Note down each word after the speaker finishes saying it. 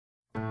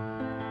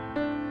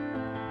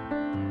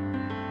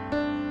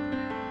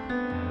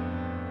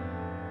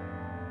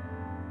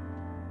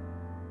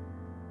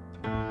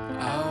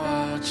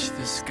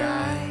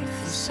sky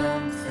for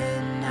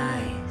something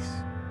nice.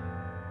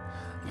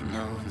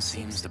 No one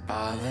seems to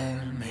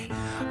bother me.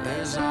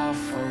 There's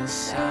awful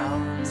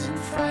sounds and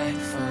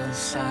frightful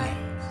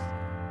sights,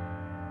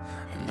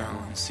 and no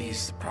one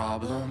sees the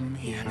problem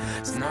here.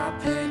 It's not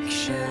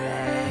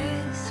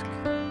picturesque,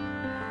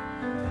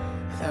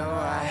 though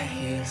I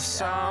hear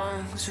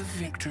songs of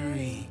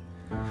victory.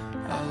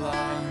 I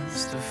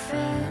lost a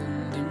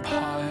friend and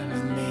part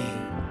of me.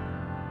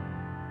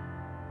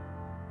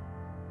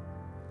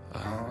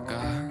 Oh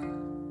God,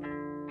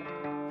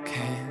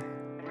 can't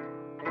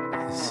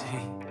you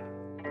see?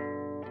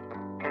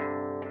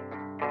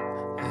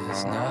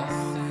 There's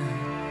nothing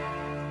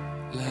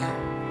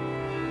left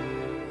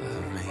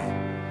of me.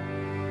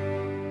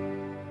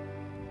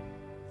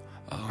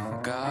 Oh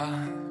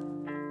God,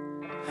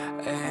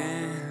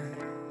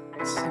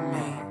 answer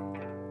me.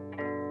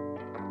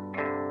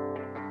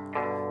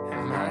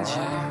 Am I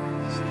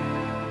just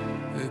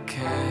a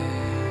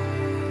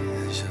casualty?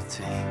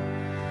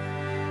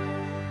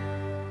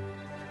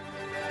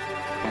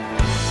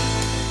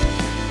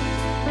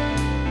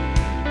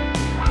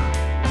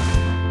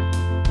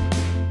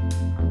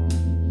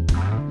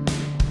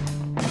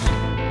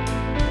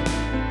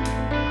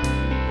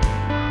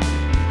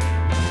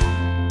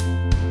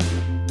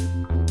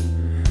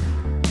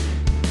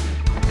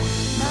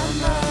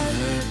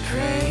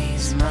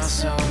 My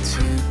soul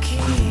to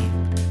keep.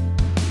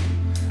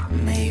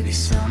 Maybe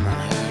someone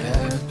heard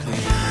her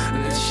plea.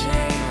 The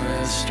chain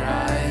will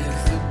strike,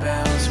 the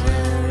bells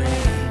will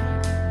ring.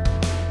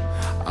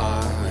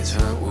 Our words,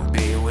 what will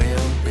be,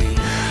 will be.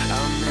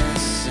 I'm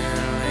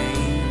missing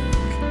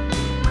link.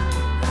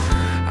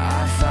 I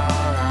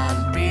thought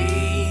I'd be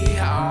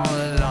all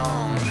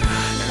alone,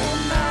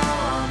 and now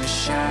I'm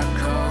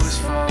shackles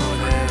for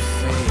their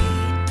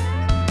feet.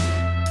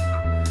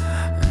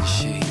 And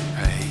she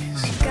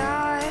prays,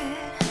 God,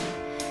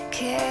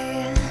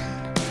 care.